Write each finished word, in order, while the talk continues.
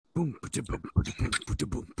Boom,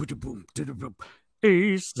 boom, boom, boom.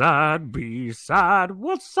 East side, B side,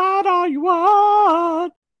 what side are you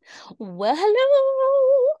on? Well,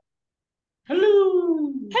 hello.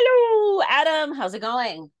 Hello. Hello, Adam. How's it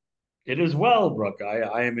going? It is well, Brooke.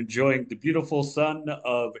 I am enjoying the beautiful sun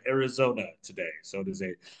of Arizona today. So it is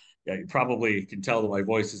yeah, you probably can tell that my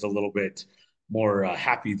voice is a little bit more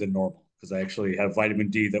happy than normal because I actually have vitamin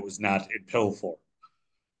D that was not in pill form.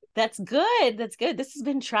 That's good. That's good. This has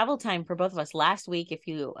been travel time for both of us. Last week, if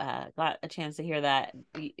you got a chance to hear that,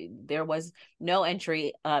 there was no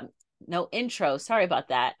entry, no intro. Sorry about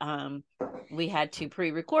that. We had to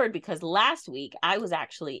pre-record because last week I was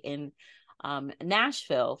actually in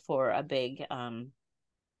Nashville for a big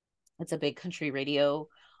it's a big country radio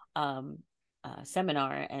um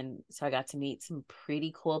seminar, and so I got to meet some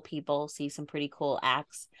pretty cool people, see some pretty cool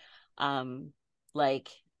acts. um like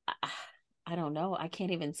I, I don't know, I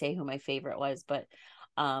can't even say who my favorite was, but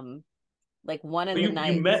um like one of Well, the you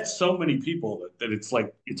nights, met so many people that it's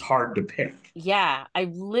like it's hard to pick. yeah, I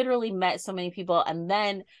literally met so many people, and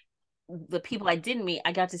then the people I didn't meet,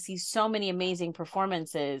 I got to see so many amazing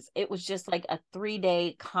performances. It was just like a 3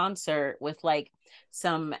 day concert with like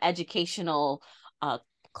some educational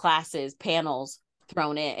classes, panels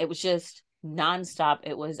thrown in. It was just nonstop.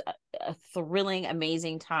 It was a thrilling,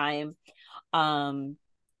 amazing time. Um,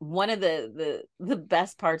 One of the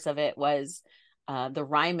best parts of it was the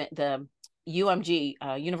Ryman, the UMG,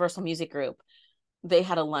 Universal Music Group. They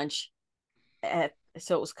had a lunch at,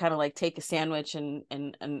 so it was kind of like take a sandwich and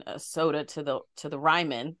a soda to the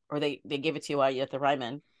Ryman, or they give it to you while you're at the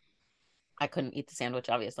Ryman. I couldn't eat the sandwich,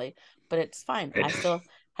 obviously, but it's fine. I Right? still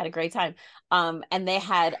had a great time. And they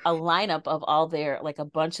had a lineup of all their, like a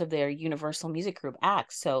bunch of their Universal Music Group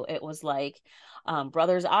acts. So it was like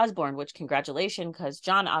Brothers Osborne, which congratulations, because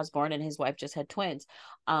John Osborne and his wife just had twins.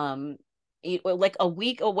 Um, like a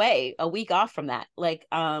week away, a week off from that. Like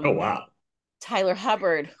Oh wow. Tyler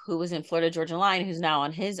Hubbard, who was in Florida Georgia Line, who's now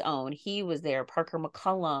on his own, he was there. Parker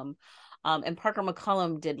McCullum, and Parker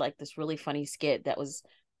McCullum did like this really funny skit that was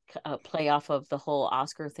a play off of the whole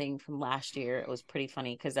Oscar thing from last year. It was pretty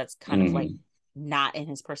funny because that's kind of like Mhm. not in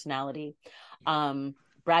his personality. Um,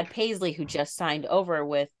 Brad Paisley, who just signed over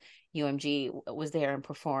with UMG, was there and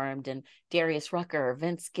performed, and Darius Rucker,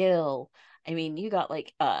 Vince Gill. I mean, you got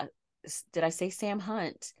like did I say Sam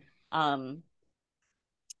Hunt? Um,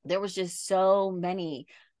 there was just so many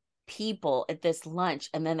people at this lunch,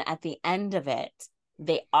 and then at the end of it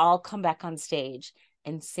they all come back on stage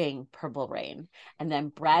and sing Purple Rain, and then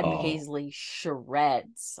Brad Oh, Paisley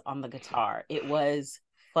shreds on the guitar. It was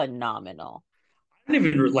phenomenal.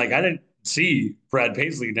 I didn't see Brad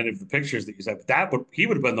Paisley in any of the pictures that you said, but he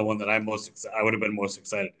would have been the one that I would have been most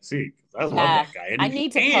excited to see because I love Yeah, that guy I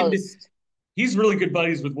need to and post. he's really good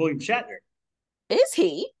buddies with William Shatner. Is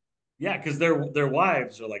he? Yeah, because their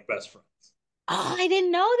wives are like best friends. Oh, I didn't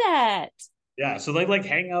know that. Yeah, so they like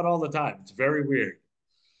hang out all the time. It's very weird.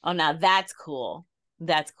 Oh, now that's cool.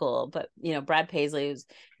 That's cool. But Brad Paisley's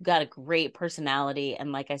got a great personality,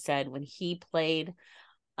 and like I said, when he played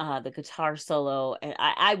the guitar solo, and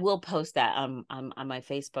I will post that on my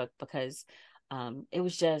Facebook, because it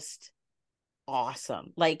was just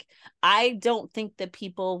awesome. Like, I don't think that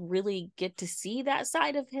people really get to see that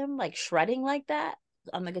side of him, like shredding like that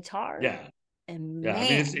on the guitar. Yeah, And yeah. I mean,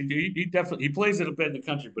 man, he definitely he plays it a bit in the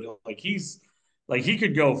country, but like he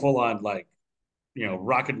could go full on like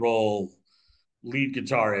rock and roll lead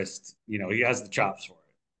guitarist. He has the chops for it.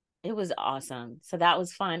 it was awesome. So that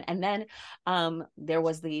was fun. And then there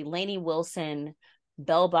was the Lainey Wilson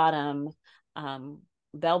bell bottom um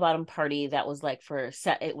bell bottom party that was like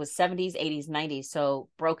it was 70s, 80s, 90s. So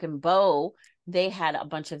Broken Bow, they had a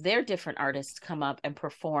bunch of their different artists come up and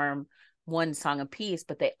perform one song a piece,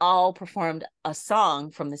 but they all performed a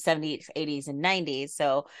song from the 70s, 80s, and 90s.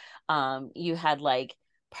 So you had like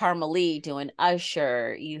Parmalee doing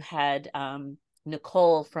Usher, you had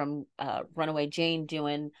Nicole from Runaway Jane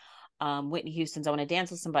doing Whitney Houston's I Want to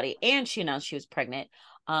Dance with Somebody, and she announced she was pregnant.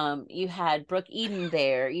 You had Brooke Eden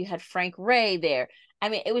there, you had Frank Ray there. I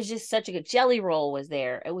mean, it was just such a good, Jelly Roll was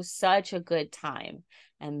there. It was such a good time.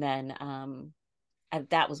 And then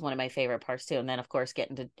that was one of my favorite parts too. And then of course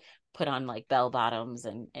getting to put on like bell bottoms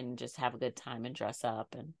and just have a good time and dress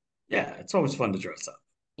up, and Yeah, it's always fun to dress up.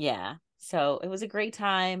 yeah. So it was a great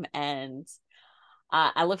time, and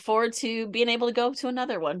I look forward to being able to go to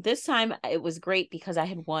another one. This time it was great because I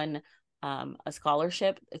had won a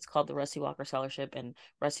scholarship. It's called the Rusty Walker Scholarship, and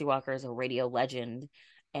Rusty Walker is a radio legend.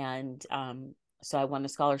 And so I won the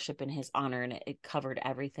scholarship in his honor, and it covered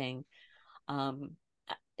everything. Um,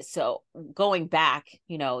 so going back,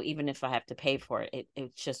 even if I have to pay for it,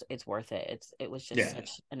 it's worth it. It was just Yeah.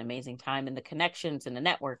 such an amazing time, and the connections and the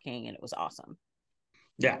networking, and it was awesome.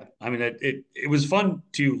 Yeah. I mean, it was fun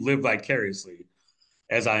to live vicariously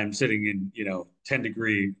as I am sitting in,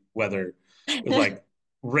 10-degree weather with like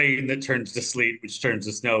rain that turns to sleet, which turns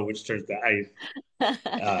to snow, which turns to ice.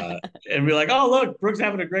 And be like, oh, look, Brooke's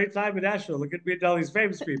having a great time in Nashville. Look at me and all these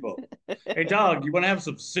famous people. Hey, dog, you want to have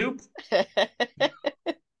some soup?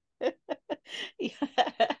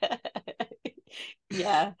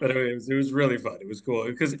 Yeah. But it was really fun. It was cool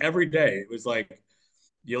because every day it was like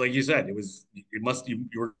you said, you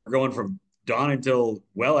were going from dawn until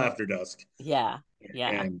well after dusk. Yeah. Yeah.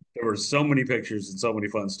 And there were so many pictures and so many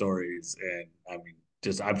fun stories. And I mean,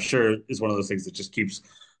 I'm sure it's one of those things that just keeps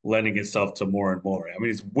lending itself to more and more. I mean,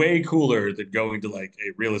 it's way cooler than going to like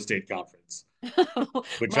a real estate conference,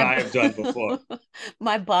 which my I have done before.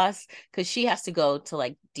 my boss, because she has to go to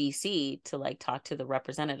like DC to like talk to the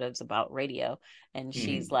representatives about radio, and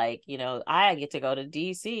she's Mhm. like, I get to go to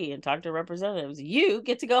DC and talk to representatives, you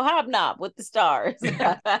get to go hobnob with the stars.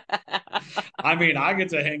 I mean, I get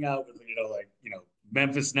to hang out with,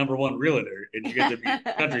 Memphis #1 realtor, and you get to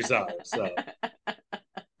meet country stars. So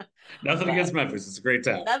nothing Yeah, against Memphis. It's a great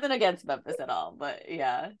town. nothing against Memphis at all, but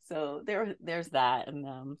yeah, so there's that.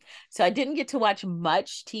 And so I didn't get to watch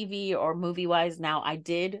much TV or movie wise. Now I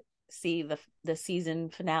did see the season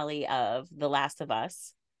finale of The Last of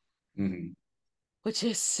Us, Mhm. which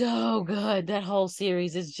is so good. That whole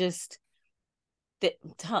series is just the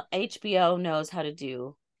HBO knows how to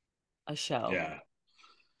do a show. Yeah.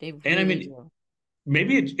 They And I really mean, do.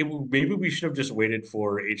 maybe we should have just waited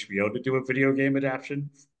for HBO to do a video game adaptation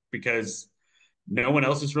because no one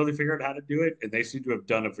else has really figured out how to do it, and they seem to have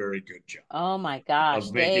done a very good job Oh my gosh,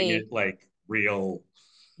 of making it like real,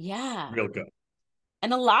 yeah. real good.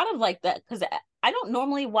 And a lot of like that, because I don't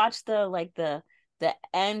normally watch the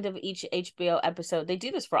end of each HBO episode. They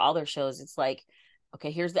do this for all their shows. It's like,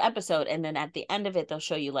 okay, here's the episode, and then at the end of it, they'll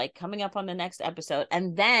show you like coming up on the next episode,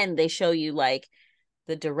 and then they show you like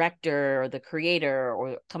the director or the creator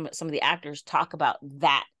or some of the actors talk about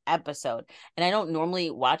that episode. And I don't normally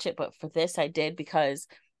watch it, but for this I did because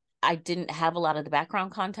I didn't have a lot of the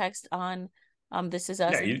background context on This Is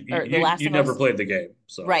Us Yeah, or The Last you of never Us. played the game,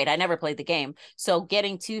 so Right. I never played the game. So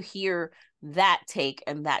getting to hear that take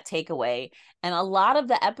and that takeaway and a lot of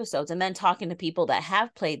the episodes, and then talking to people that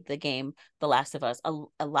have played the game, The Last of Us,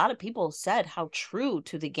 a lot of people said how true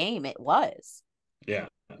to the game it was. yeah,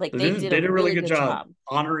 Like they did they a did a really really good good job job.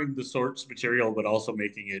 honoring the source material, but also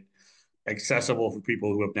making it accessible for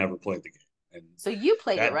people who have never played the game. And So you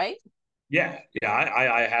played it, that, right? yeah,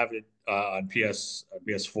 I have it on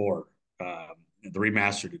PS4, the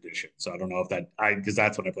remastered edition. So I don't know if because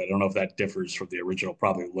that's what I played. I don't know if that differs from the original,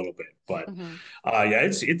 probably a little bit, but Mm-hmm. yeah,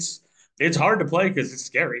 it's hard to play because it's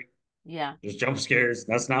scary. Yeah. There's jump scares.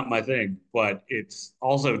 That's not my thing, but it's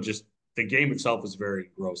also just the game itself is very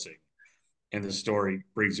engrossing, and the story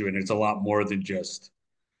brings you in. It's a lot more than just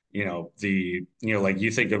like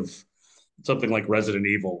you think of something like Resident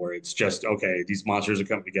Evil, where it's just, okay, these monsters are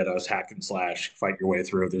coming to get us, hack and slash, fight your way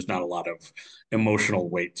through. There's not a lot of emotional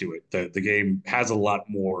weight to it. The game has a lot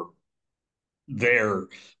more there,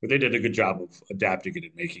 but they did a good job of adapting it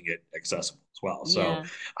and making it accessible as well. So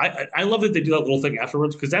Yeah. I love that they do that little thing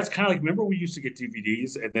afterwards, because that's kind of like, remember we used to get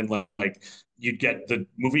DVDs and then like you'd get the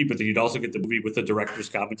movie, but then you'd also get the movie with the director's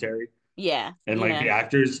commentary Yeah. and like Yeah. the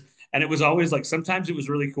actors. And it was always like, sometimes it was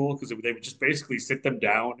really cool because they would just basically sit them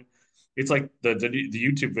down. It's like the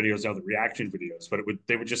YouTube videos now, the reaction videos, but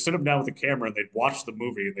they would just sit them down with a camera and they'd watch the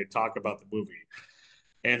movie and they'd talk about the movie.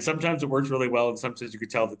 And sometimes it worked really well, and sometimes you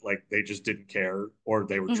could tell that like they just didn't care or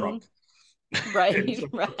they were Mm-hmm. drunk. And Right.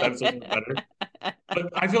 sometimes it was better. Right. But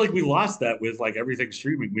I feel like we lost that with like everything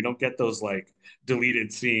streaming. We don't get those like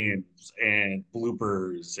deleted scenes and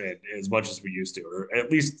bloopers and as much as we used to, or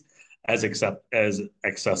at least as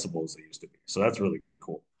accessible as they used to be. So that's really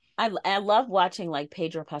cool. I love watching like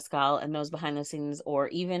Pedro Pascal and those behind the scenes, or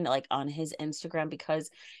even like on his Instagram,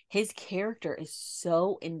 because his character is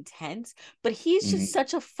so intense, but he's just Mhm.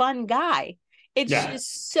 such a fun guy. It's Yeah.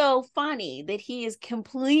 just so funny that he is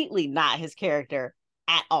completely not his character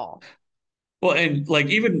at all. Well, and like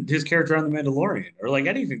even his character on The Mandalorian, or like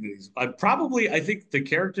anything that I think the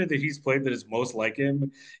character that he's played that is most like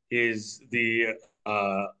him is the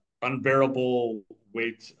uh unbearable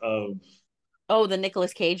weight of, Oh, the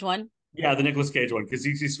Nicolas Cage one? yeah, the Nicolas Cage one, because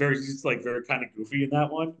he's like very kind of goofy in that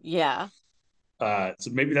one. Yeah. So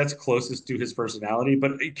maybe that's closest to his personality.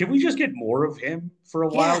 But can we just get more of him for a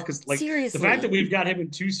while? Yeah, Because like the fact seriously. that we've got him in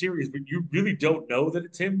 2 series, but you really don't know that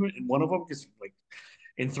it's him in one of them, because like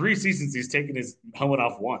in 3 seasons he's taken his helmet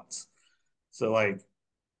off once. So like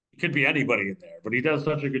it could be anybody in there, but he does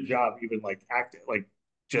such a good job, even like acting, like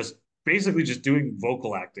just basically just doing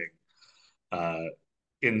vocal acting uh,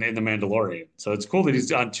 in the Mandalorian. So it's cool that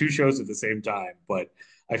he's on two shows at the same time. But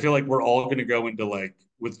I feel like we're all going to go into like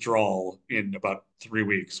withdrawal in about 3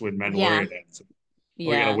 weeks when Yeah, Mandalorian ends.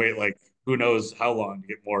 We're gonna yeah, wait like who knows how long to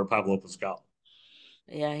get more Pablo Pascal.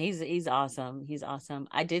 yeah. He's awesome. He's awesome.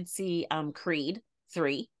 I did see Creed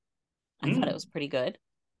 3. I thought it Mm. was pretty good.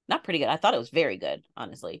 Not pretty good. I thought it was very good,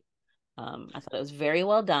 honestly. I thought it was very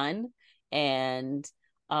well done. And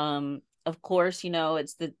of course,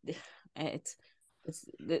 it's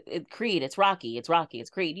Creed, it's Rocky, it's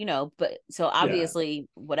Creed, but so Yeah, obviously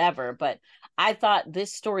whatever. But I thought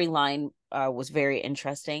this storyline was very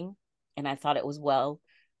interesting, and I thought it was well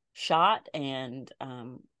shot, and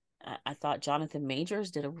I thought Jonathan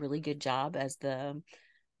Majors did a really good job as the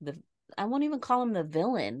I won't even call him the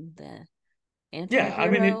villain, the yeah. I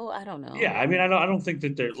mean, anti-hero. I don't yeah. know. I mean, I don't think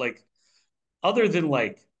that they're like other than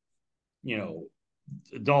like you know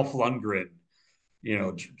Dolph Lundgren,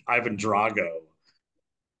 Ivan Drago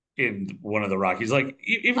in one of the Rockies. Like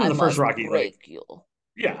even in I the first must Rocky, like break you.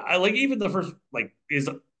 yeah, I like even the first like is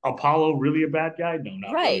Apollo really a bad guy? No,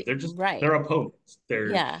 not really. Right, They're right. opponents.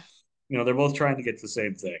 Yeah, They're both trying to get the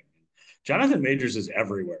same thing. Jonathan Majors is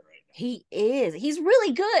everywhere right now. he is. He's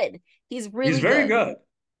really good. He's He's really very good. good,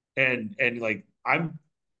 and like I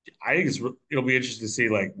think it'll be interesting to see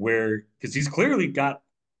like where because he's clearly got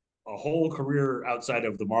a whole career outside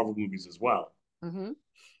of the Marvel movies as well. Hmm.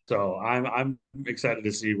 So I'm excited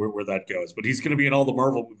to see where that goes. But he's going to be in all the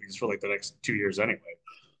Marvel movies for like the next 2 years anyway.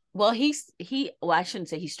 Well, well, I shouldn't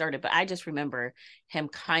say he started, but I just remember him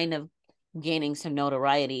kind of gaining some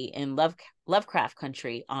notoriety in Lovecraft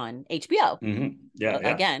Country on HBO Yeah, yeah.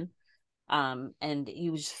 again. And he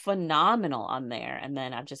was phenomenal on there. And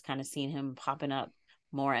then I've just kind of seen him popping up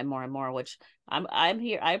more and more and more, which I'm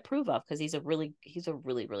here I approve of because he's a really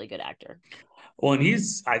really good actor. Well, and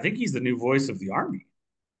I think he's the new voice of the Army.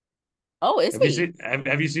 Oh, is he?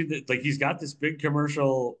 Have you seen that? Like he's got this big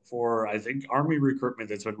commercial for I think Army recruitment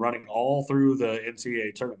that's been running all through the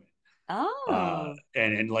NCAA tournament. Oh,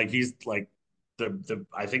 And like he's like the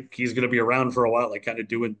I think he's going to be around for a while, like kind of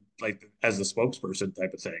doing like as the spokesperson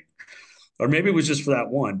type of thing, or maybe it was just for that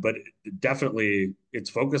one, but definitely it's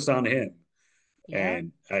focused on him, yeah.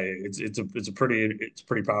 and it's a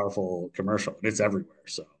pretty powerful commercial, and it's everywhere.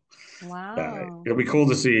 So Wow. it'll be cool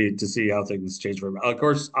to see how things change for him. Of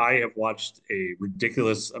course, I have watched a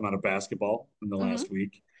ridiculous amount of basketball in the Hmm. last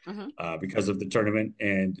week Hmm. because of the tournament,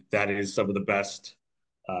 and that is some of the best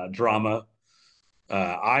drama.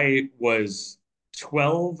 I was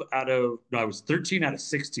 12 out of no, I was 13 out of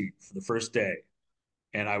 16 for the first day,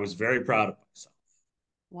 and I was very proud of myself.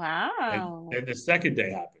 And Wow. then the second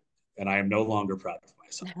day happened, and I am no longer proud of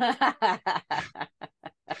myself.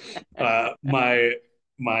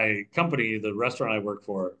 My company, the restaurant I work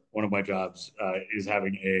for, one of my jobs is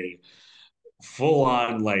having a full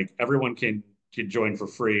on like everyone can join for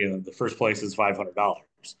free, and the first place is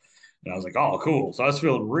 $500. And I was like, oh, cool. So I was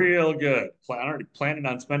feeling real good. I already planning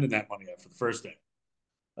on spending that money after the first day.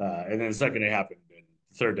 And then the second day happened, and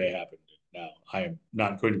the third day happened. And now I am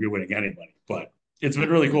not going to be winning any money, but it's been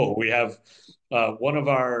really cool. We have one of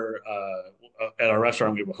our at our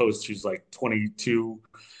restaurant. We have a host who's like 22,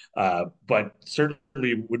 but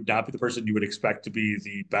certainly would not be the person you would expect to be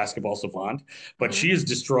the basketball savant. But Hmm. she is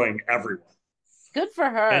destroying everyone. Good for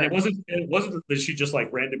And it her. wasn't it wasn't that she just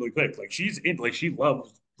like randomly picked. Like she's in like she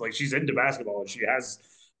loves like she's into basketball and she has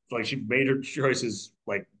like she made her choices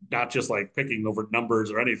like not just like picking over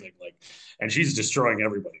numbers or anything like and she's destroying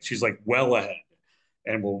everybody. She's like well ahead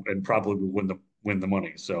and will and probably will win the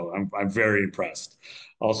money. So I'm very impressed.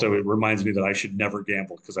 Also, it reminds me that I should never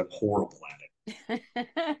gamble because I'm horrible at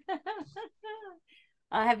it.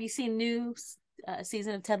 Have you seen new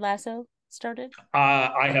season of Ted Lasso started?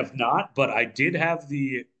 I have not, but I did have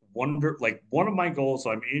the wonder, like one of my goals.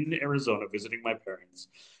 So I'm in Arizona visiting my parents.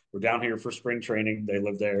 We're down here for spring training. They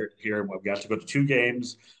live there here. We got to go to 2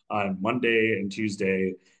 games on Monday and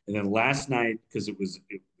Tuesday. And then last night, because the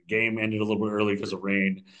game ended a little bit early because of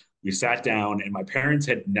rain, we sat down and my parents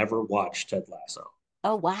had never watched Ted Lasso.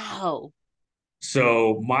 Oh wow.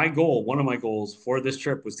 So one of my goals for this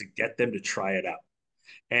trip was to get them to try it out.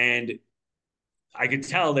 And I could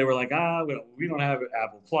tell they were like, we don't have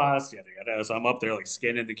Apple Plus, yada yada. So I'm up there like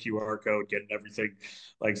scanning the QR code, getting everything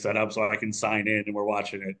like set up so I can sign in, and we're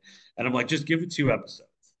watching it. And I'm like, just give it 2 episodes.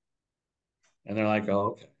 And they're like,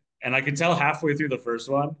 oh, okay. And I could tell halfway through the first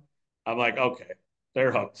one, I'm like, okay,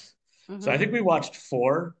 they're hooked. So I Hmm. think we watched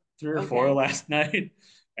 3 or 4 Okay. last night,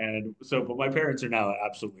 And so, but my parents are now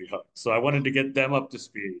absolutely hooked. So I wanted to get them up to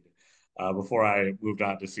speed before I moved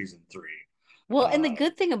on to season three. Well, and the Uh,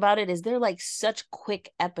 good thing about it is they're like such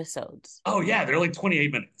quick episodes. oh yeah, they're like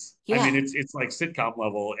 28 minutes. I mean, Yeah. it's like sitcom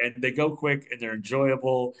level, and they go quick and they're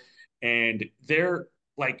enjoyable, and they're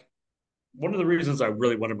like one of the reasons I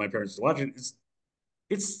really wanted my parents to watch it is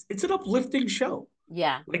it's an uplifting show.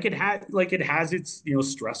 Yeah. It has its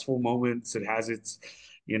stressful moments. It has its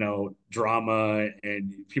drama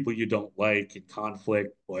and people you don't like and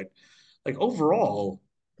conflict, but like overall,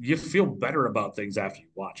 you feel better about things after you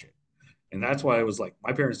watch it. And that's why I was like,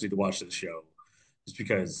 my parents need to watch this show, just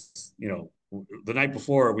because the night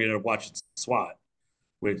before we ended up watching SWAT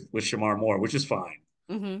with Shamar Moore, which is fine,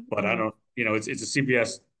 but I Hmm. don't, it's a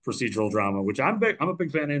CBS procedural drama, which I'm a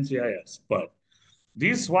big fan of NCIS, but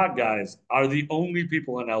these SWAT guys are the only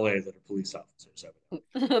people in LA that are police officers.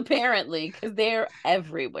 Apparently, because they're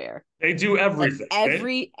everywhere. They do Like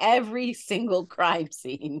everything. every single crime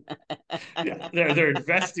scene. Yeah, they're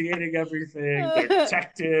investigating everything. They're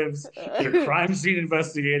detectives. They're crime scene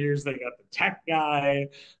investigators. They got the tech guy.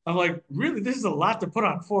 I'm like, really, this is a lot to put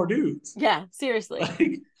on four dudes. Yeah, seriously.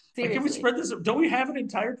 Can we Seriously. spread this? Don't we have an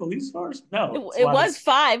entire police force? No, It, it's a it lot of. was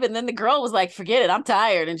five, and then the girl was like, forget it, I'm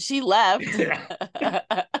tired, and she left. Yeah, yeah.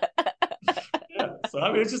 So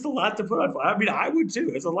I mean, it's just a lot to put on. I mean, I would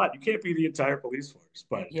too. It's a lot. You can't be the entire police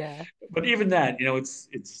force, Yeah. but even that, it's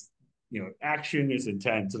action is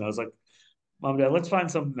intense, and I was like, Mom, Dad, let's find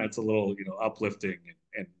something that's a little uplifting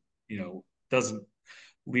and doesn't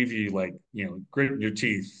leave you like gritting your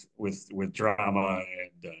teeth with drama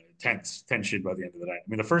and tension by the end of the night. I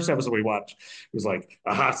mean, the first episode we watched was like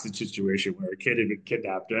a hostage situation where a kid had been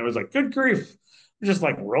kidnapped, and it was like, good grief, we're just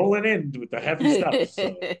like rolling in with the heavy stuff.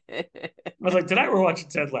 So I was like, tonight we're watching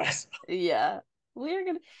Ted Lasso. Yeah. We're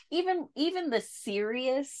gonna even the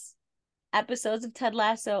serious episodes of Ted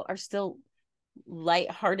Lasso are still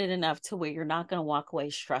lighthearted enough to where you're not gonna walk away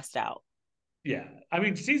stressed out. Yeah, I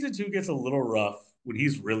mean, season two gets a little rough when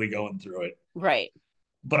he's really going through it, Right.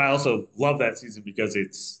 but I also love that season because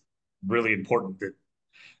it's really important that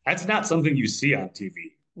that's not something you see on TV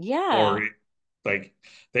Yeah. or like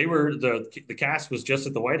the cast was just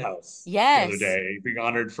at the White House the other Yes. day being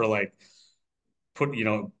honored for like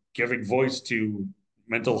giving voice to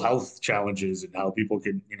mental health challenges and how people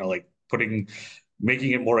can like putting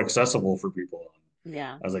making it more accessible for people.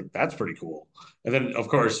 Yeah. I was like, that's pretty cool. And then, of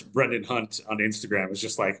course, Brendan Hunt on Instagram was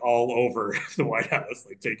just like all over the White House,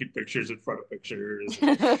 like taking pictures in front of pictures,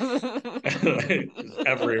 like, just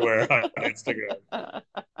everywhere on Instagram.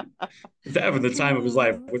 Having the time of his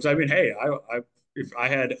life, which I mean, hey, I if I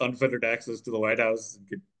had unfettered access to the White House and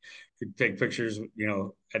could take pictures,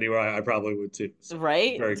 anywhere, I probably would too. So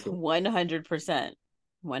Right? very cool. 100%.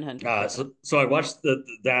 100%. So I watched the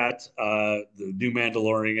new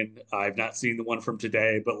Mandalorian. I've not seen the one from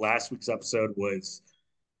today, but last week's episode was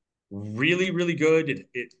really really good.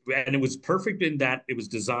 And it was perfect in that it was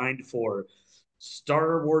designed for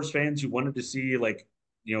Star Wars fans who wanted to see like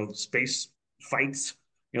space fights,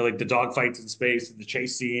 like the dog fights in space and the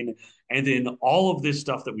chase scene, and then all of this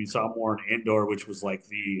stuff that we saw more in Andor, which was like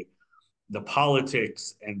the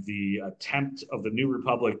politics and the attempt of the New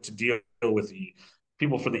Republic to deal with the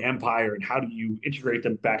people from the Empire and how do you integrate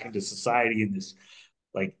them back into society in this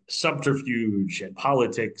like subterfuge and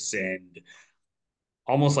politics and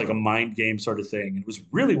almost like a mind game sort of thing. It was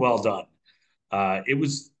really well done.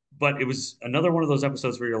 But it was another one of those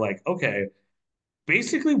episodes where you're like, okay,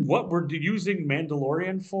 basically what we're using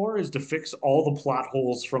Mandalorian for is to fix all the plot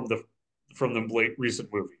holes from the late recent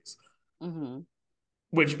movies, Mm-hmm.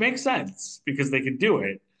 which makes sense because they can do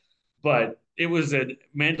it. But it was a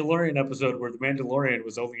Mandalorian episode where the Mandalorian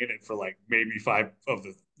was only in it for like maybe five of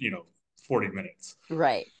the 40 minutes.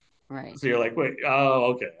 Right. Right. So you're like, wait,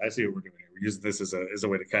 oh, okay, I see what we're doing here. We're using this as a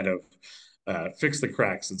way to kind of fix the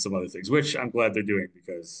cracks and some other things, which I'm glad they're doing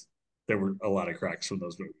because there were a lot of cracks from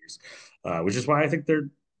those movies, which is why I think they're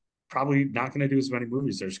probably not going to do as many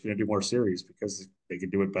movies. They're just going to do more series because they can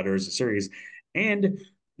do it better as a series, and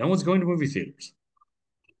no one's going to movie theaters.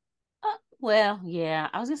 Well, yeah,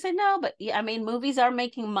 I was gonna say no, but yeah, I mean, movies are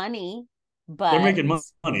making money, They're but making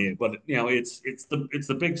money, but it's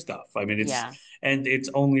the big stuff. I mean, yeah, it's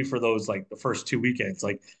only for those like the first two weekends.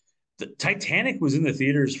 Like the Titanic was in the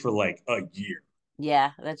theaters for like a year.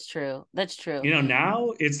 yeah, that's true. That's true.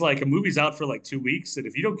 Now it's like a movie's out for like 2 weeks, and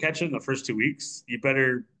if you don't catch it in the first 2 weeks, you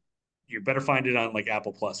better find it on like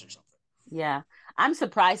Apple Plus or something. Yeah. I'm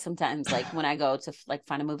surprised sometimes, like when I go to like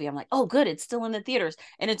find a movie, I'm like, oh, good, it's still in the theaters.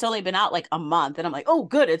 And it's only been out like a month. And I'm like, oh,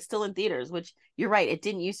 good, it's still in theaters, which you're right. It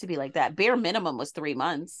didn't used to be like that. Bare minimum was 3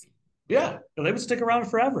 months. Yeah, they would stick around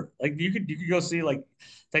forever. Like you could go see like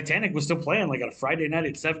Titanic was still playing like on a Friday night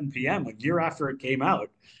at 7 p.m. a year after it came out,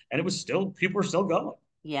 and it was still people were still going.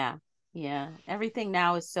 Yeah. Yeah. Everything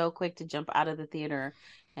now is so quick to jump out of the theater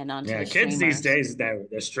and onto Yeah, the kids these streamers. days now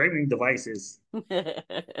they're streaming devices.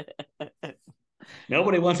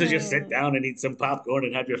 Nobody wants to just sit down and eat some popcorn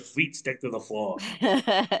and have your feet stick to the floor.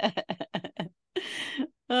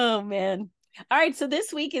 Oh man. All right, so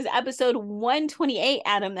this week is episode 128,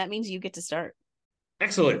 Adam. That means you get to start.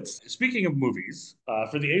 Excellent. Speaking of movies,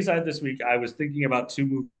 for the A side this week, I was thinking about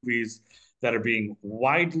two movies that are being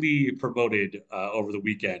widely promoted over the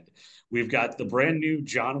weekend. We've got the brand new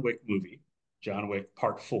John Wick movie, John Wick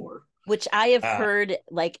Part 4. Which I have Uh, heard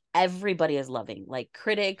like everybody is loving, like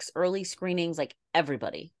critics, early screenings, like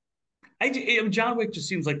everybody. John Wick just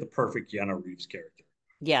seems like the perfect Keanu Reeves character.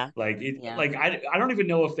 Yeah. Yeah. I don't even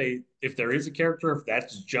know if there is a character, if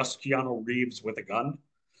that's just Keanu Reeves with a gun.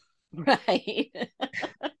 Right.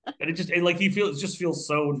 And like it just feels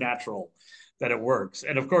so natural that it works.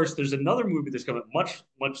 And of course, there's another movie that's coming much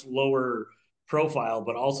lower profile,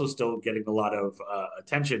 but also still getting a lot of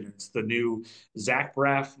attention. It's the new Zach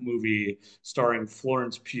Braff movie starring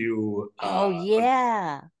Florence Pugh, Oh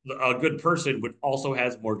yeah. a good person, but also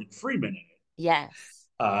has Morgan Freeman in it. Yes.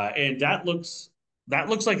 And that looks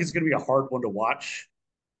like it's going to be a hard one to watch.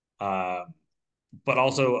 Uh, but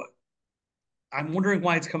also, I'm wondering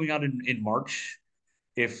why it's coming out in March.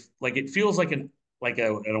 If like it feels like an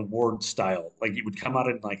award style, like it would come out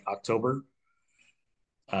in like October,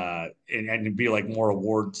 and it'd be like more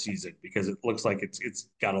award season because it looks like it's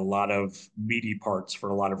got a lot of meaty parts for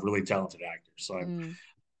a lot of really talented actors. So Mm.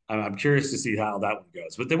 I'm curious to see how that one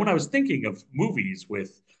goes. But then when I was thinking of movies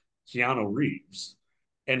with Keanu Reeves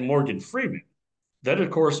and Morgan Freeman, that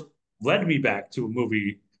of course led me back to a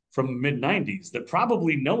movie from the mid 90s that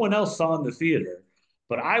probably no one else saw in the theater,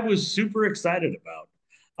 but I was super excited about.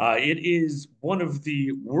 It is one of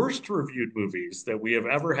the worst reviewed movies that we have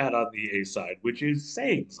ever had on the A side, which is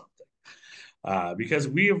saying something. Because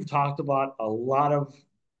we have talked about a lot of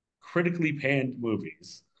critically panned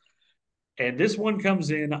movies. And this one comes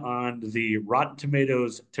in on the Rotten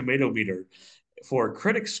Tomatoes tomato meter for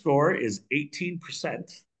critic score is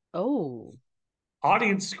 18%. Oh.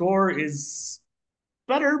 Audience score is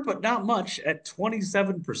better, but not much at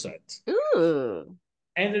 27%. Ooh.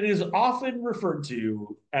 And it is often referred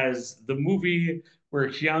to as the movie where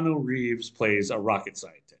Keanu Reeves plays a rocket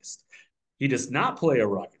scientist. He does not play a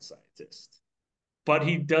rocket scientist, but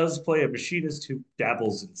he does play a machinist who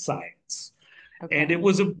dabbles in science. And Okay. it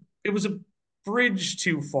was a bridge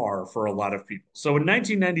too far for a lot of people. So in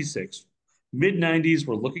 1996, mid 90s,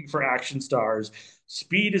 we're looking for action stars.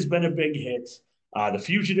 Speed has been a big hit. The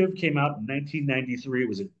Fugitive came out in 1993. It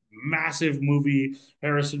was a massive movie.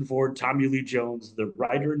 Harrison Ford, Tommy Lee Jones, the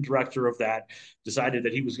writer and director of that, decided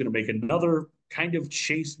that he was going to make another kind of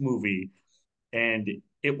chase movie. And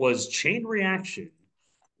it was Chain Reaction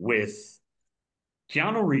with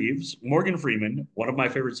Keanu Reeves, Morgan Freeman, one of my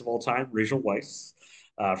favorites of all time, Rachel Weisz,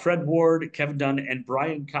 Fred Ward, Kevin Dunn, and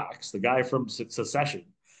Brian Cox, the guy from Succession,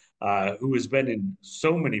 who has been in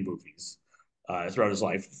so many movies throughout his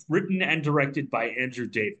life, written and directed by Andrew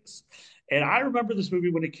Davis. And I remember this movie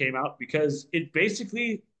when it came out because it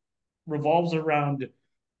basically revolves around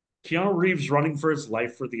Keanu Reeves running for his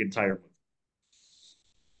life for the entire movie.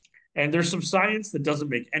 And there's some science that doesn't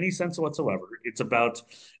make any sense whatsoever. It's about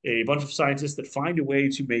a bunch of scientists that find a way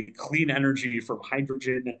to make clean energy from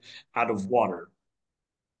hydrogen out of water,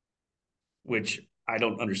 which I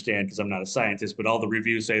don't understand because I'm not a scientist, but all the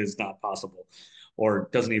reviews say it's not possible or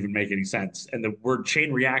doesn't even make any sense. And the word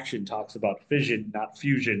chain reaction talks about fission, not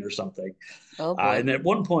fusion or something. Oh boy. And at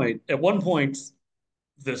one point,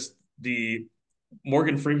 this the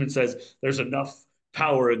Morgan Freeman says there's enough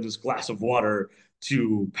power in this glass of water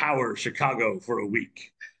to power Chicago for a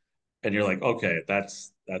week. And you're like, okay,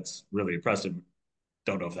 that's really impressive.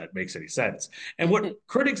 Don't know if that makes any sense. And what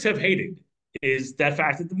critics have hated is that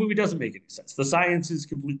fact that the movie doesn't make any sense. The science is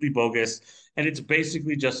completely bogus, and it's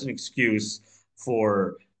basically just an excuse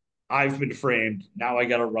for I've been framed. Now I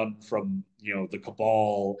got to run from the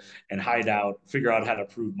cabal and hide out, figure out how to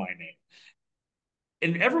prove my name.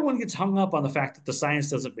 And everyone gets hung up on the fact that the science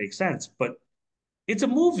doesn't make sense, but it's a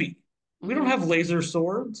movie. We don't Mhm. have laser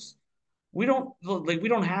swords. We don't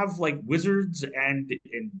have like wizards and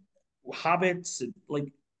hobbits.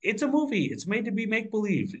 Like it's a movie. It's made to be make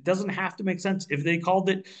believe. It doesn't have to make sense. If they called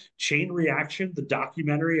it Chain Reaction, the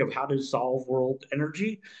documentary of how to solve world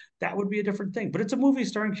energy, that would be a different thing. But it's a movie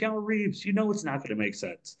starring Keanu Reeves. You know it's not going to make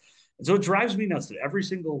sense. And so it drives me nuts that every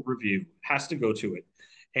single review has to go to it.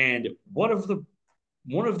 And one of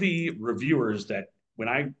the reviewers that when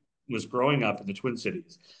I was growing up in the Twin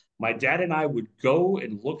Cities, my dad and I would go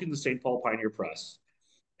and look in the St. Paul Pioneer Press.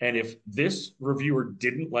 And if this reviewer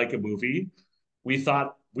didn't like a movie, we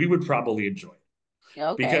thought we would probably enjoy it.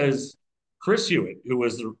 Okay. Because Chris Hewitt, who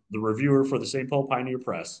was the reviewer for the St. Paul Pioneer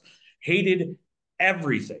Press, hated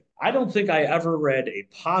everything. I don't think I ever read a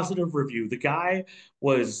positive review. The guy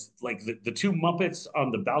was like the two Muppets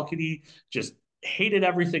on the balcony, just hated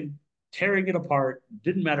everything, tearing it apart.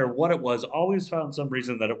 Didn't matter what it was, always found some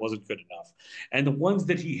reason that it wasn't good enough. And the ones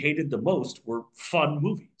that he hated the most were fun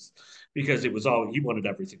movies because it was all he wanted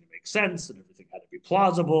everything to make sense and everything had to be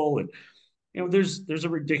plausible. And there's a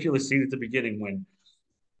ridiculous scene at the beginning when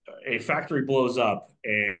a factory blows up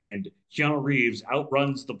and Keanu Reeves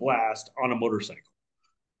outruns the blast on a motorcycle.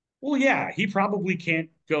 Well, yeah, he probably can't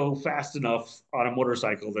go fast enough on a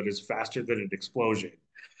motorcycle that is faster than an explosion.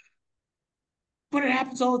 But it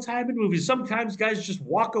happens all the time in movies. Sometimes guys just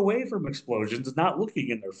walk away from explosions not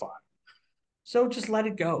looking and they're fine. So just let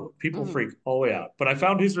it go. People Mm. freak all the way out. But I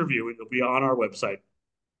found his review and it'll be on our website.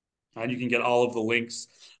 And you can get all of the links.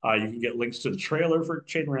 You can get links to the trailer for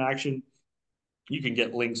Chain Reaction. You can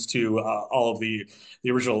get links to all of the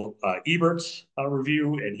original Ebert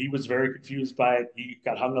review, and he was very confused by it. He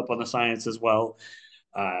got hung up on the science as well.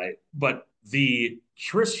 But the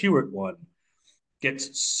Chris Hewitt one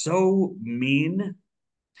gets so mean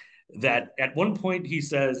that at one point he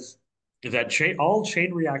says that all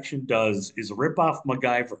Chain Reaction does is rip off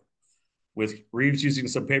MacGyver with Reeves using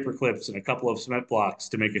some paper clips and a couple of cement blocks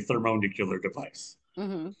to make a thermonuclear device,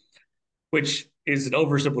 Mm-hmm. which is an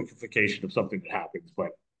oversimplification of something that happens,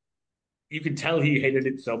 but you can tell he hated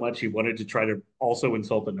it so much he wanted to try to also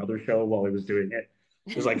insult another show while he was doing it.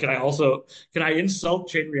 He was like, can I insult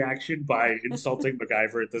Chain Reaction by insulting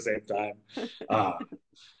MacGyver at the same time? Uh,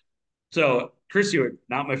 so Chris Hewitt,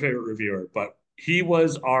 not my favorite reviewer, but he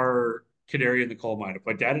was our canary in the coal mine. If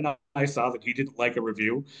my dad and I saw that he didn't like a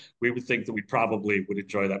review, we would think that we probably would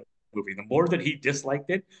enjoy that movie. The more that he disliked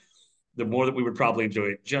it, the more that we would probably enjoy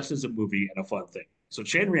it just as a movie and a fun thing. So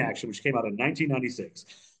Chain Reaction, which came out in 1996,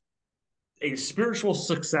 a spiritual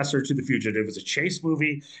successor to The Fugitive. It's a chase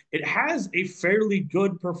movie. It has a fairly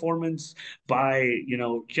good performance by,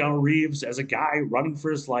 Keanu Reeves as a guy running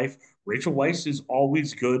for his life. Rachel Weisz is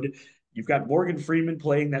always good. You've got Morgan Freeman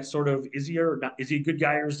playing that sort of is he a good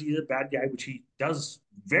guy or is he a bad guy, which he does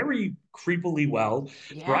very creepily well.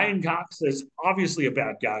 Yeah. Brian Cox is obviously a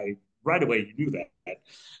bad guy. Right away, you knew that.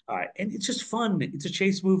 And it's just fun. It's a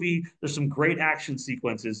chase movie. There's some great action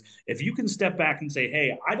sequences. If you can step back and say,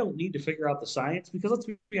 hey, I don't need to figure out the science, because let's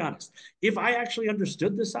be honest, if I actually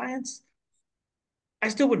understood the science, I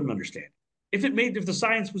still wouldn't understand. If the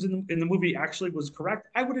science was in the movie actually was correct,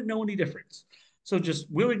 I wouldn't know any difference. So just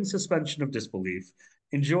willing suspension of disbelief.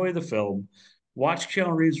 Enjoy the film. Watch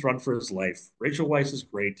Keanu Reeves run for his life. Rachel Weisz is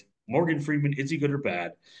great. Morgan Freeman, is he good or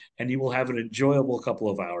bad? And you will have an enjoyable couple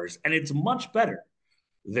of hours. And it's much better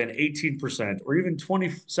than 18% or even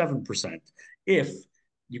 27% if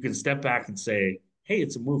you can step back and say, hey,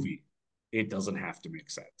 it's a movie. It doesn't have to make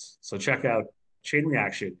sense. So check out Chain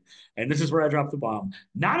Reaction. And this is where I drop the bomb.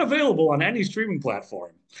 Not available on any streaming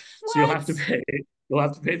platform. What? So you'll have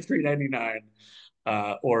to pay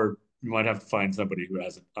 $3.99, or you might have to find somebody who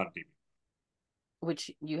has it on DVD.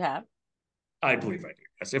 Which you have? I believe I do.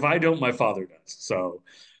 Yes. If I don't, my father does. So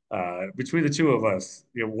between the two of us,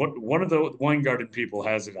 one of the Weingarten people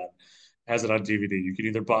has it on DVD. You can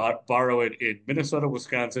either borrow it in Minnesota,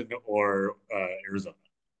 Wisconsin, or Arizona.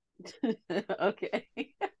 Okay.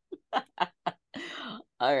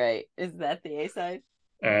 All right. Is that the A side?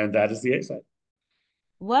 And that is the A side.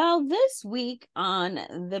 Well, this week on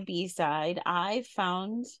the B side, I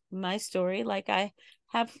found my story like I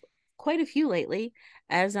have quite a few lately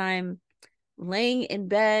as I'm laying in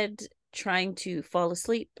bed trying to fall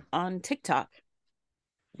asleep on TikTok.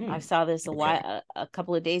 I saw this a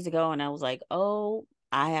couple of days ago and I was like, oh,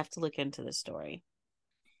 I have to look into this story.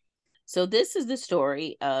 So this is the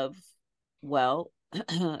story of,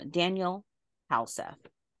 Daniel Halseth.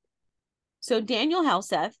 So Daniel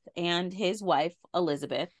Halseth and his wife,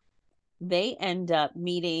 Elizabeth, they end up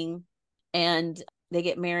meeting and they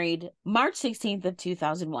get married March 16th of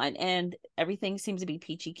 2001, and everything seems to be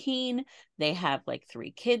peachy keen. They have like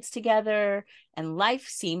 3 kids together and life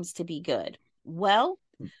seems to be good. Well,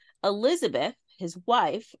 Elizabeth, his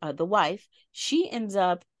wife, she ends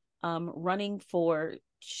up running for,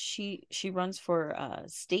 she runs for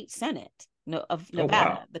state senate of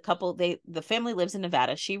Nevada. Oh, wow. The family lives in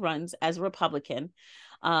Nevada. She runs as a Republican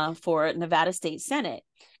for Nevada State Senate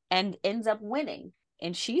and ends up winning.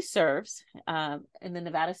 And she serves in the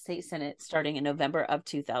Nevada State Senate starting in November of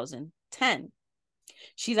 2010.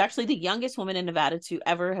 She's actually the youngest woman in Nevada to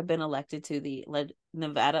ever have been elected to the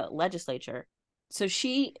Nevada legislature. So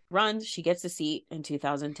she runs, she gets the seat in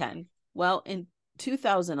 2010. Well, in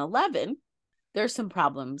 2011, there's some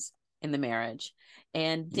problems in the marriage.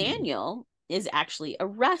 And Daniel is actually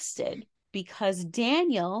arrested because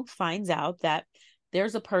Daniel finds out that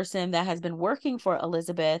there's a person that has been working for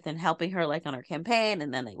Elizabeth and helping her like on her campaign,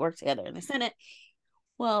 and then they work together in the Senate.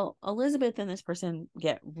 Well, Elizabeth and this person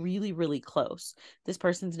get really, really close. This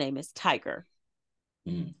person's name is Tiger.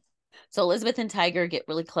 So Elizabeth and Tiger get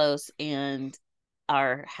really close and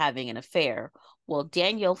are having an affair. Well,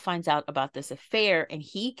 Daniel finds out about this affair and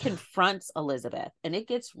he confronts Elizabeth, and it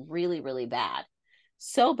gets really, really bad.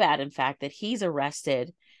 So bad, in fact, that he's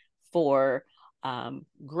arrested for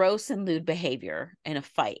gross and lewd behavior in a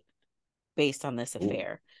fight based on this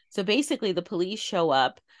affair. So basically the police show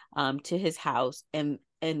up to his house, and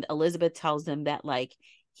Elizabeth tells them that like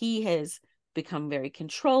he has become very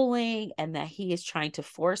controlling and that he is trying to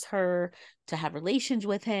force her to have relations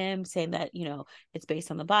with him, saying that, you know, it's based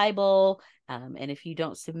on the Bible, and if you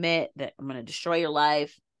don't submit, that I'm going to destroy your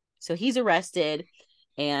life. So he's arrested,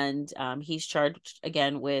 and he's charged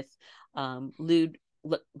again with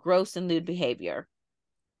gross and lewd behavior.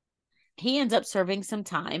 He ends up serving some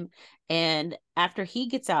time, and after he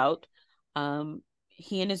gets out,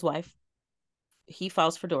 he and his wife, he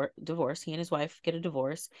files for divorce. He and his wife get a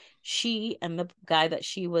divorce. She and the guy that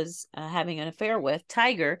she was having an affair with,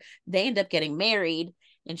 Tiger, they end up getting married,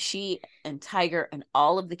 and she and Tiger and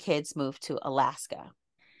all of the kids moved to Alaska.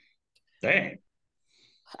 Dang.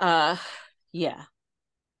 Yeah.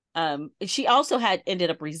 She also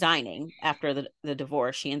ended up resigning after the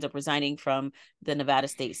divorce. She ends up resigning from the Nevada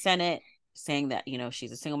State Senate, saying that, you know,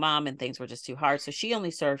 she's a single mom and things were just too hard. So she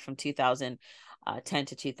only served from 2010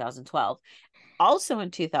 to 2012. Also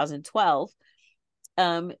in 2012,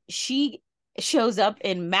 she shows up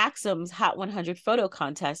in Maxim's Hot 100 photo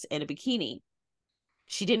contest in a bikini.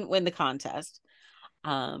 She didn't win the contest,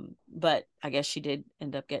 but I guess she did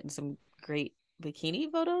end up getting some great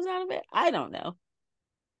bikini photos out of it. I don't know.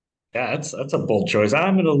 Yeah, that's a bold choice.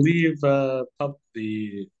 I'm going to leave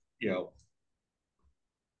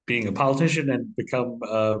being a politician and become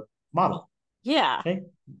a model. Yeah, Okay,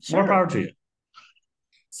 sure. More power to you.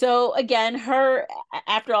 So again,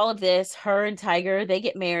 after all of this, her and Tiger, they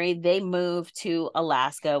get married. They move to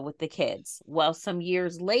Alaska with the kids. Well, some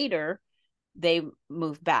years later, they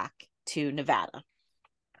move back to Nevada.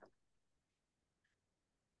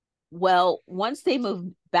 Well, once they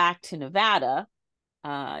move back to Nevada,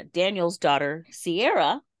 Daniel's daughter,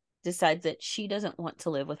 Sierra, decides that she doesn't want to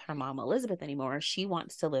live with her mom, Elizabeth, anymore. She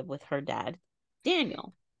wants to live with her dad,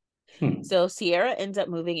 Daniel. So Sierra ends up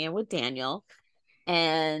moving in with Daniel,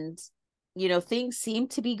 and, you know, things seem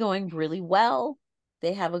to be going really well.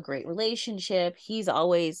 They have a great relationship. He's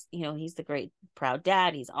always, you know, he's the great proud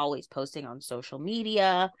dad. He's always posting on social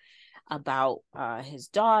media about his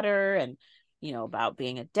daughter and, you know, about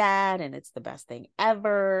being a dad, and it's the best thing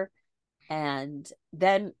ever. And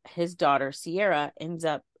then his daughter, Sierra, ends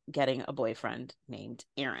up getting a boyfriend named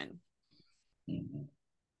Aaron.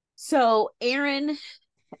 So Aaron,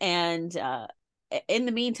 and in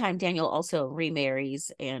the meantime, Daniel also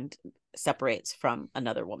remarries and separates from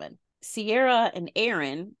another woman. Sierra and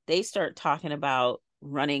Aaron, they start talking about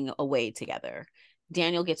running away together.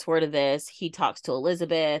 Daniel gets word of this. He talks to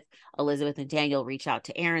Elizabeth. Elizabeth and Daniel reach out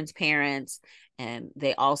to Aaron's parents, and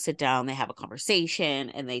they all sit down. They have a conversation,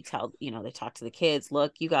 and they talk to the kids.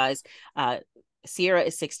 Look, you guys, Sierra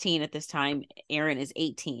is 16 at this time. Aaron is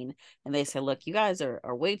 18. And they say, look, you guys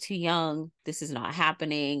are way too young. This is not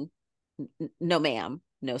happening. No, ma'am.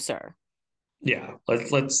 No, sir. Yeah.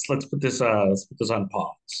 Let's put this on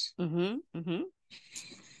pause.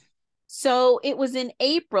 So it was in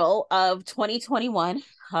April of 2021,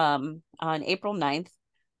 on April 9th,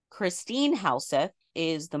 Christine Halseth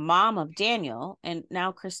is the mom of Daniel. And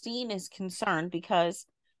now Christine is concerned because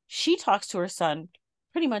she talks to her son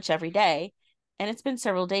pretty much every day. And it's been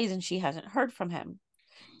several days and she hasn't heard from him.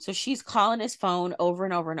 So she's calling his phone over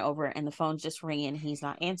and over and over, and the phone's just ringing. He's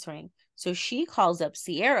not answering. So she calls up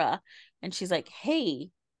Sierra and she's like, hey,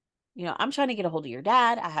 you know, I'm trying to get a hold of your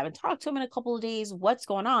dad. I haven't talked to him in a couple of days. What's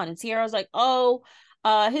going on? And Sierra's like, oh,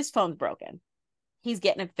 his phone's broken. He's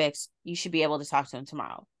getting it fixed. You should be able to talk to him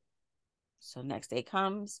tomorrow. So next day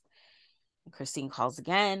comes, and Christine calls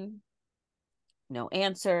again. No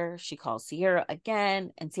answer. She calls Sierra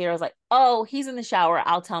again, and Sierra's like, oh, he's in the shower.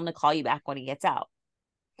 I'll tell him to call you back when he gets out.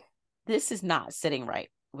 This is not sitting right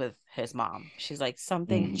with his mom. She's like,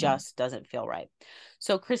 something just doesn't feel right.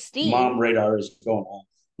 So Christine, mom radar is going on.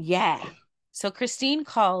 Yeah. So Christine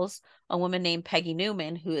calls a woman named Peggy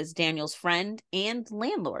Newman, who is Daniel's friend and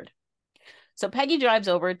landlord. So Peggy drives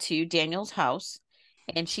over to Daniel's house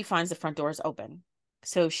and she finds the front door is open.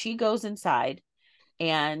 So she goes inside,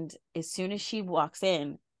 and as soon as she walks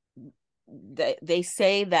in, they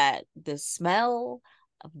say that the smell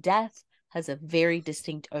of death has a very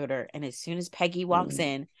distinct odor. And as soon as Peggy walks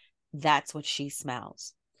in, that's what she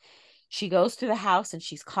smells. She goes to the house and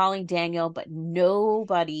she's calling Daniel, but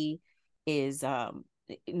nobody's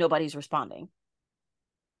responding.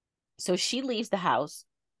 So she leaves the house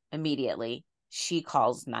immediately. She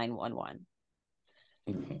calls 911.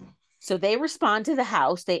 So they respond to the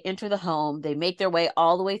house. They enter the home. They make their way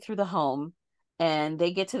all the way through the home, and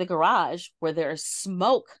they get to the garage where there's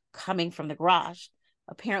smoke coming from the garage.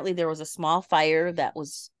 Apparently there was a small fire that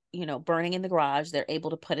was, burning in the garage. They're able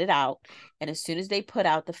to put it out. And as soon as they put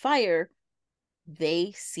out the fire,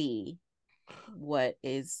 they see what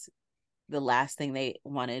is the last thing they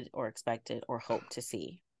wanted or expected or hoped to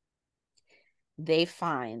see. They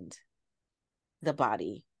find the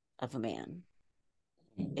body of a man.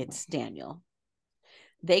 It's Daniel.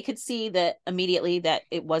 They could see that immediately that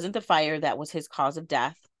it wasn't the fire that was his cause of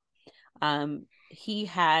death. He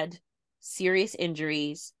had serious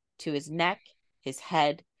injuries to his neck, his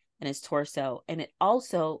head, and his torso. And it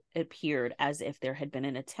also appeared as if there had been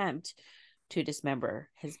an attempt to dismember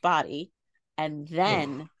his body. And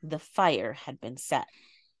then the fire had been set.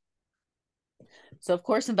 So, of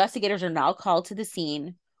course, investigators are now called to the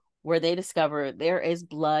scene, where they discover there is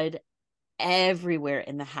blood everywhere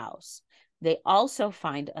in the house. They also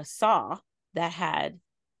find a saw that had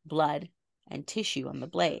blood and tissue on the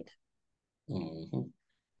blade.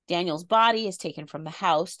 Daniel's body is taken from the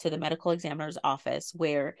house to the medical examiner's office,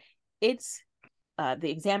 where the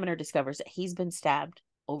examiner discovers that he's been stabbed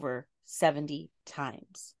over 70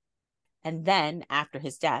 times. And then after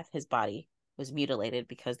his death, his body was mutilated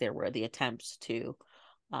because there were the attempts to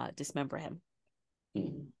dismember him.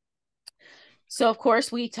 So, of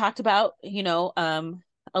course, we talked about,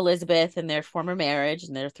 Elizabeth and their former marriage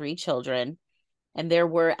and their 3 children. And there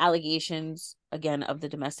were allegations, again, of the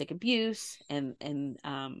domestic abuse and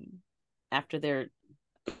after their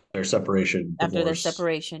separation. After their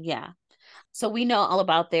separation, yeah. So we know all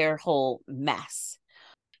about their whole mess.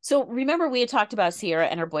 So remember, we had talked about Ciara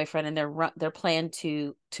and her boyfriend and their plan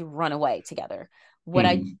to run away together. What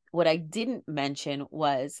I didn't mention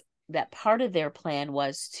was that part of their plan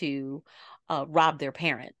was to rob their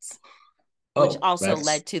parents, which also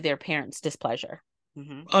led to their parents' displeasure.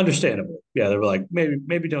 Understandable. Yeah, they were like,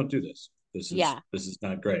 maybe don't do this. This is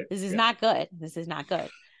not great. This is not good. This is not good.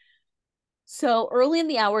 So early in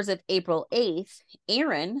the hours of April 8th,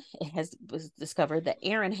 was discovered that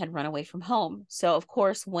Aaron had run away from home. So, of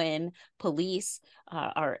course, when police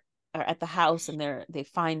are at the house and they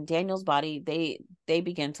find Daniel's body, they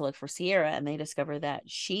begin to look for Ciara, and they discover that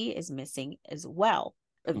she is missing as well.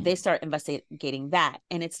 They start investigating that,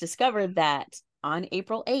 and it's discovered that on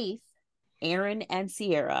April 8th, Aaron and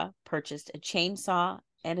Ciara purchased a chainsaw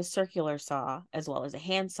and a circular saw, as well as a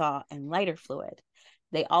handsaw and lighter fluid.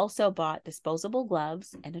 They also bought disposable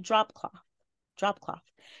gloves and a drop cloth.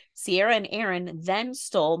 Ciara and Aaron then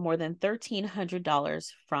stole more than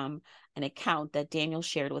 $1,300 from an account that Daniel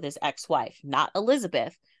shared with his ex-wife, not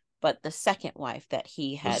Elizabeth, but the second wife that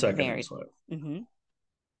he had married.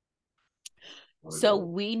 So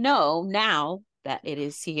we know now that it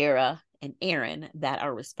is Ciara and Aaron that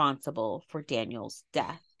are responsible for Daniel's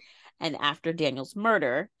death. And after Daniel's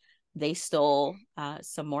murder, they stole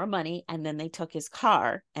some more money, and then they took his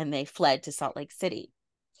car and they fled to Salt Lake City.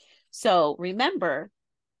 So remember,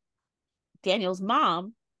 Daniel's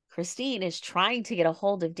mom, Christine, is trying to get a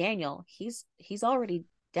hold of Daniel. He's already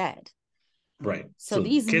dead. Right. So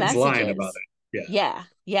these kids messages, lying about it.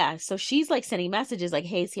 Yeah. So she's like sending messages like,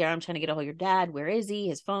 "Hey, Ciara, I'm trying to get a hold of your dad. Where is he?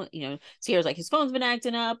 His phone, Ciara's like, his phone's been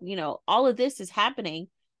acting up. All of this is happening,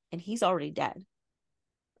 and he's already dead."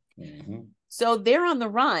 So they're on the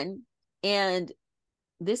run, and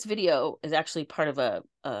this video is actually part of a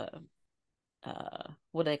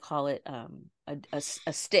what do they call it? A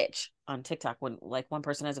stitch on TikTok, when like one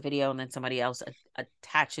person has a video and then somebody else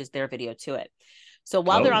attaches their video to it. So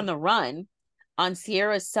while they're on the run, on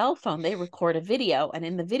Ciara's cell phone, they record a video, and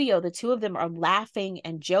in the video, the two of them are laughing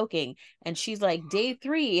and joking, and she's like, "Day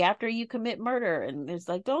 3 after you commit murder," and it's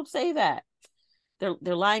like, "Don't say that."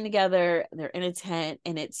 They're lying together. They're in a tent,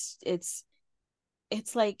 and it's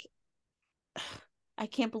like, I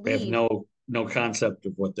can't believe they have no concept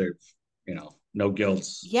of what they're, no guilt.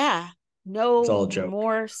 Yeah, no, it's all a joke.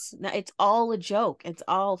 Remorse. It's all a joke. It's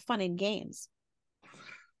all fun and games.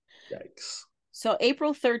 Yikes. So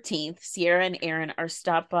April 13th, Sierra and Aaron are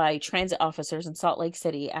stopped by transit officers in Salt Lake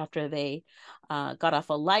City after they got off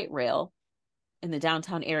a light rail in the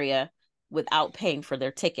downtown area without paying for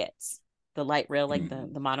their tickets. The light rail, like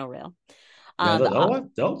the monorail. Yeah, The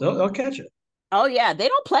they'll catch it. Oh yeah, they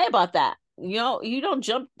don't play about that. You know, you don't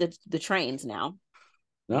jump the trains now.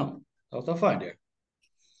 No, they'll find you.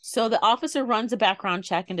 So the officer runs a background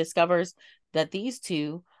check and discovers that these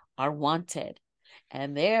two are wanted,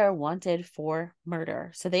 and they're wanted for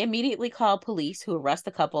murder. So they immediately call police, who arrest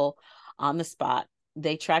the couple on the spot.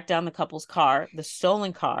 They track down the couple's car, the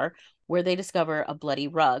stolen car, where they discover a bloody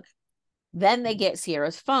rug. Then they get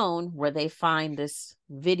Sierra's phone, where they find this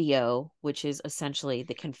video, which is essentially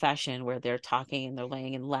the confession, where they're talking and they're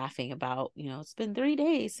laying and laughing about, it's been 3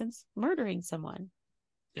 days since murdering someone.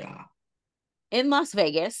 Yeah. In Las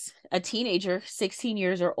Vegas, a teenager 16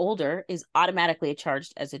 years or older is automatically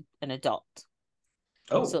charged as an adult.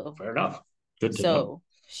 Oh, so, fair enough. Good to know.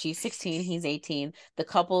 She's 16, he's 18. The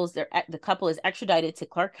couple is extradited to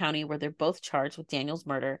Clark County, where they're both charged with Daniel's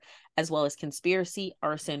murder, as well as conspiracy,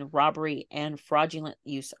 arson, robbery, and fraudulent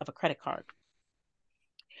use of a credit card.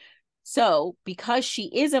 So, because she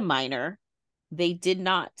is a minor, the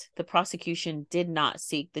prosecution did not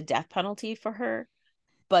seek the death penalty for her,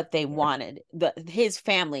 but they wanted Daniel's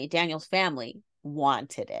family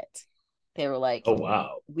wanted it. They were like, "Oh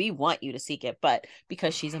wow, we want you to seek it," but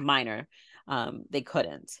because she's a minor, they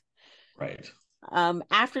couldn't. Right.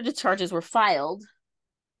 After the charges were filed,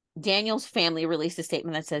 Daniel's family released a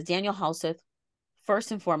statement that says Daniel Halseth,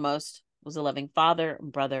 first and foremost, was a loving father,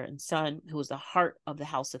 brother, and son who was the heart of the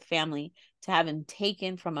Halseth family. To have him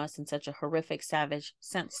taken from us in such a horrific, savage,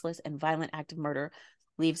 senseless, and violent act of murder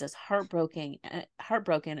leaves us heartbroken,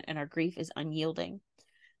 and our grief is unyielding.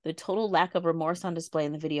 The total lack of remorse on display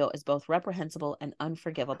in the video is both reprehensible and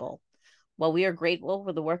unforgivable. While we are grateful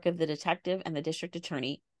for the work of the detective and the district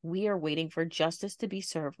attorney, we are waiting for justice to be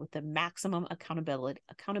served with the maximum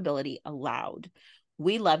accountability allowed.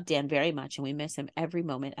 We love Dan very much, and we miss him every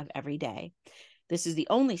moment of every day. This is the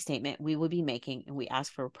only statement we will be making, and we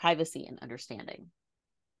ask for privacy and understanding.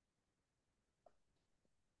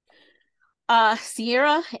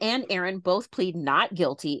 Sierra and Aaron both plead not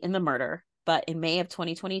guilty in the murder, but in May of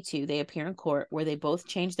 2022, they appear in court where they both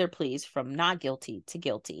changed their pleas from not guilty to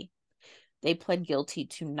guilty. They pled guilty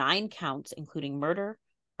to 9 counts, including murder,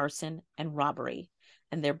 arson, and robbery,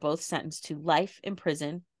 and they're both sentenced to life in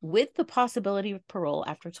prison with the possibility of parole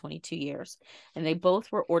after 22 years. And they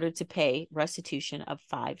both were ordered to pay restitution of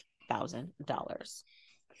 $5,000.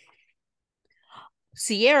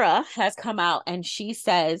 Sierra has come out and she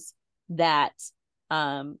says that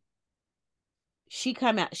she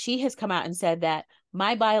has come out and said that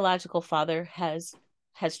my biological father has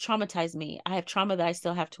traumatized me. I have trauma that I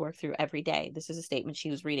still have to work through every day. This is a statement she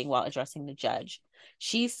was reading while addressing the judge.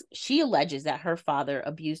 She alleges that her father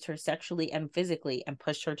abused her sexually and physically and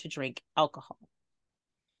pushed her to drink alcohol.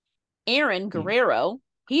 Aaron Guerrero,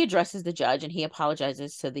 he addresses the judge and he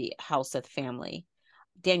apologizes to the Halseth family.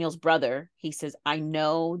 Daniel's brother, he says, I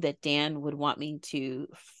know that Dan would want me to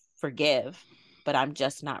forgive, but I'm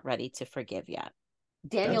just not ready to forgive yet.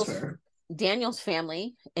 Daniel's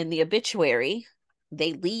family, in the obituary,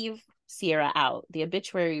 they leave Sierra out. The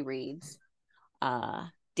obituary reads,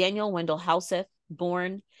 Daniel Wendell Halseth,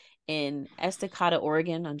 born in Estacada,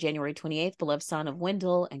 Oregon on January 28th, beloved son of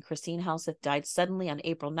Wendell and Christine Halseth, died suddenly on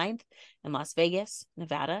April 9th in Las Vegas,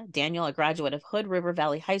 Nevada. Daniel, a graduate of Hood River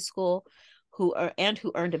Valley High School, who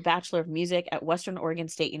earned a Bachelor of Music at Western Oregon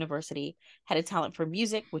State University, had a talent for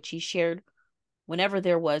music, which he shared whenever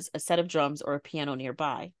there was a set of drums or a piano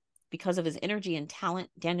nearby. Because of his energy and talent,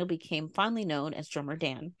 Daniel became fondly known as Drummer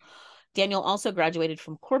Dan. Daniel also graduated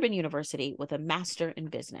from Corbin University with a master in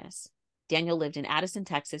business. Daniel lived in Addison,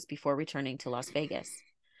 Texas before returning to Las Vegas.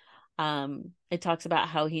 It talks about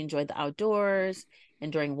how he enjoyed the outdoors,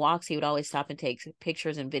 and during walks, he would always stop and take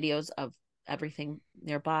pictures and videos of everything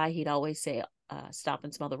nearby. He'd always say, stop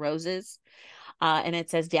and smell the roses. And it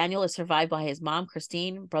says Daniel is survived by his mom,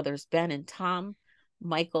 Christine, brothers Ben and Tom,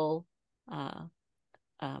 Michael,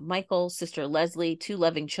 sister Leslie, 2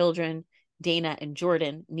 loving children, Dana and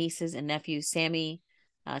Jordan, nieces and nephews, Sammy,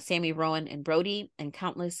 Rowan, and Brody, and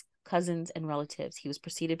countless cousins and relatives. He was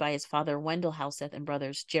preceded by his father, Wendell Halseth, and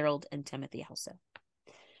brothers Gerald and Timothy Halseth.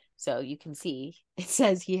 So you can see it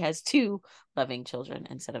says he has 2 loving children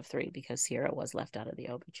instead of 3 because Sierra was left out of the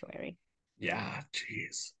obituary. Yeah,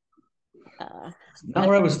 jeez. Not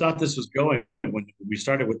where I always thought this was going when we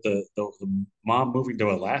started with the mom moving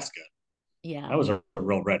to Alaska. Yeah, that was a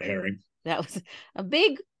real red herring. That was a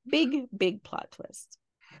big plot twist.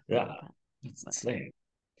 Yeah, it's insane.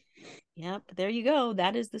 Yeah, but there you go.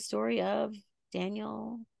 That is the story of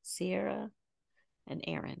Daniel, Sierra, and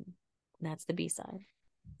Aaron. That's the B-side.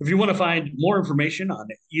 If you want to find more information on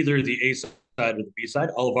either the A side or the B side,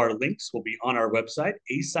 all of our links will be on our website,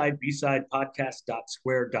 A side, B side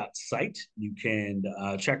podcast.square.site. You can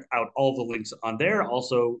check out all the links on there.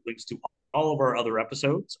 Also, links to all of our other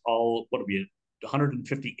episodes. All, what will be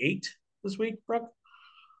 158 this week, Brooke?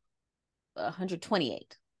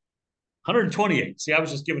 128. 128. See, I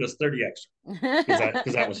was just giving us 30 extra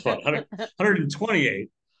because that was fun. 128.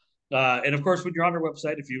 And of course, when you're on our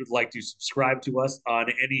website, if you would like to subscribe to us on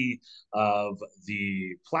any of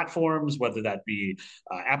the platforms, whether that be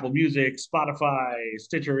Apple Music, Spotify,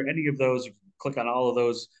 Stitcher, any of those, you can click on all of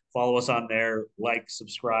those, follow us on there, like,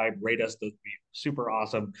 subscribe, rate us. That'd be super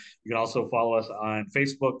awesome. You can also follow us on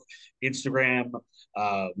Facebook, Instagram.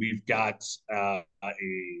 We've got a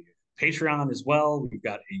Patreon as well. We've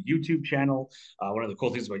got a YouTube channel. One of the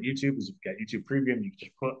cool things about YouTube is we've got YouTube Premium. You can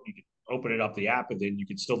just open it up the app, and then you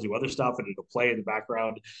can still do other stuff, and it'll play in the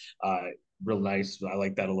background. Real nice. I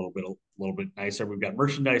like that a little bit nicer. We've got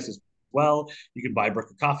merchandise as well. You can buy Brooke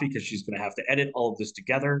a coffee because she's going to have to edit all of this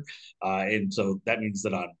together, and so that means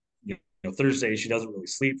that on Thursday she doesn't really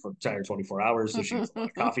sleep for the entire 24 hours, so she gets a lot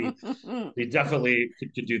of coffee. We definitely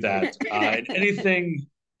could do that. And anything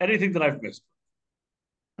that I've missed.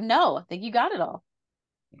 No, I think you got it all.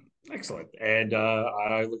 Excellent. And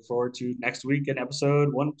I look forward to next week in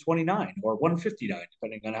episode 129 or 159,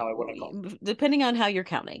 depending on how I want to call it. Depending on how you're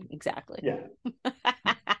counting. Exactly. Yeah.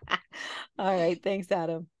 All right. Thanks,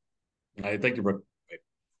 Adam. Thank you, Brooke.